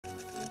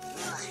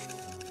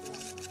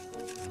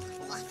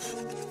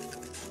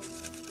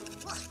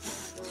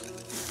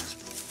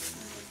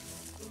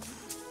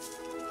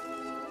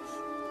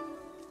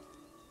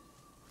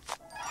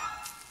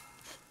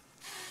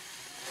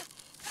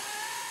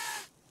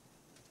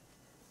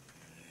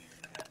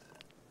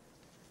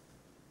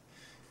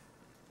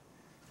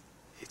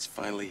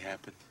finally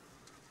happened.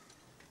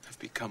 I've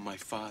become my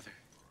father.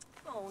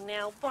 Oh,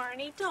 now,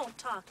 Barney, don't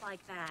talk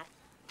like that.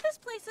 This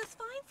place is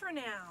fine for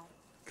now.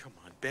 Come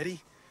on, Betty.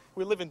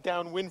 We're living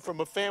downwind from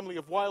a family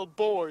of wild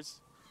boars.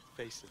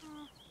 Face it,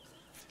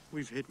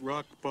 we've hit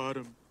rock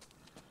bottom.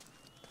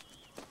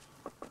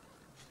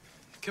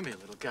 Come here,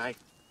 little guy.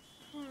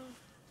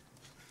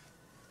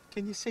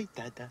 Can you say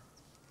Dada?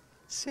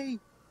 Say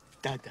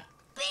Dada.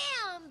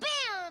 Bam!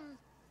 Bam!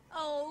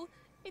 Oh,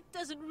 it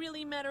doesn't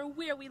really matter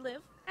where we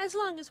live, as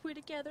long as we're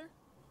together.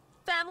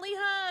 Family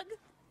hug!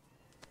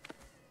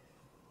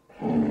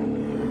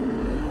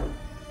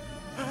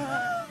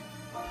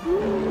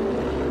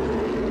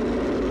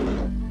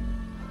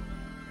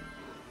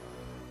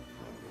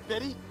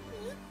 Betty?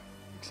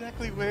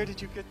 Exactly where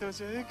did you get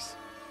those eggs?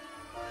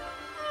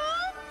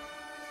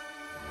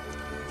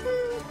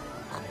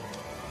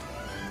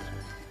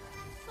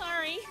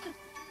 Sorry.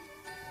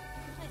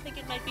 I think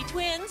it might be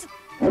twins.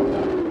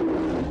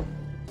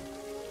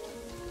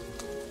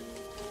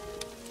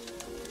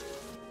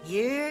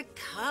 Here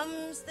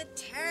comes the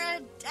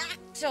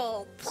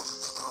pterodactyl.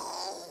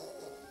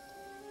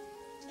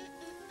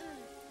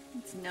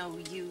 It's no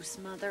use,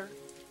 Mother.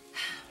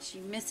 She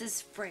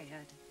misses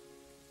Fred.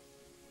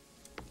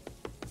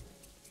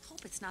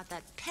 Hope it's not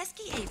that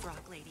pesky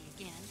Avrock lady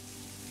again.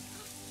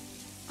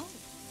 Oh.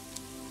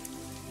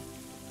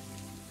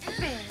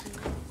 Fred.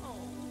 Oh.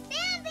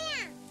 Bam,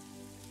 bam!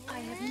 I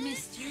have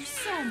missed you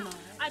so much.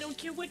 I don't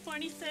care what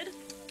Barney said.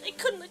 I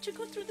couldn't let you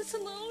go through this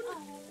alone.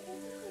 Oh.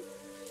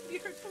 You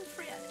heard from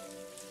Fred?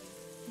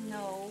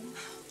 No.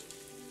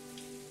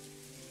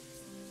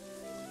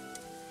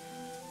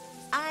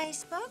 I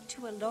spoke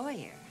to a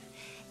lawyer.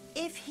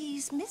 If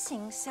he's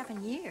missing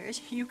 7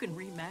 years, you can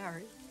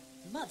remarry.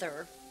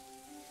 Mother.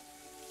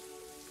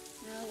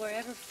 Well,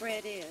 wherever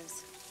Fred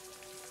is,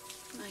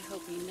 I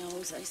hope he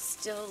knows I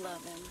still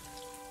love him.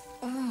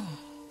 Oh.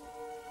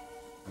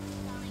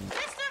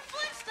 Mr.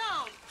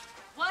 Flintstone!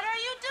 What are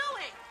you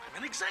doing?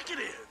 I'm an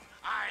executive.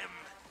 I'm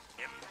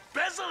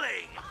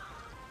embezzling.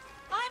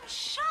 I'm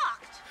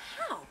shocked.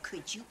 How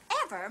could you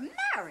ever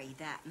marry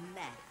that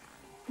man?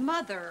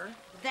 Mother,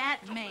 that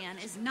man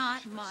is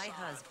not my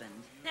husband.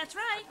 That's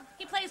right.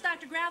 He plays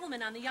Dr.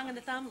 Gravelman on The Young and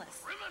the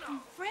Thumbless.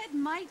 Fred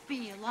might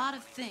be a lot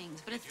of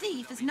things, but a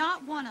thief is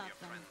not one of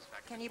them.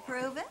 Can you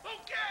prove it? Who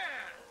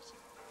cares?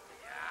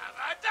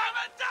 Yabba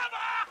dabba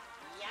dabba!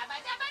 Yabba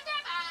dabba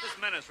dabba! This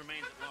menace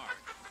remains at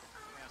large.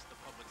 We ask the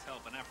public's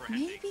help in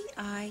apprehending. Maybe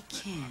I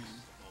can.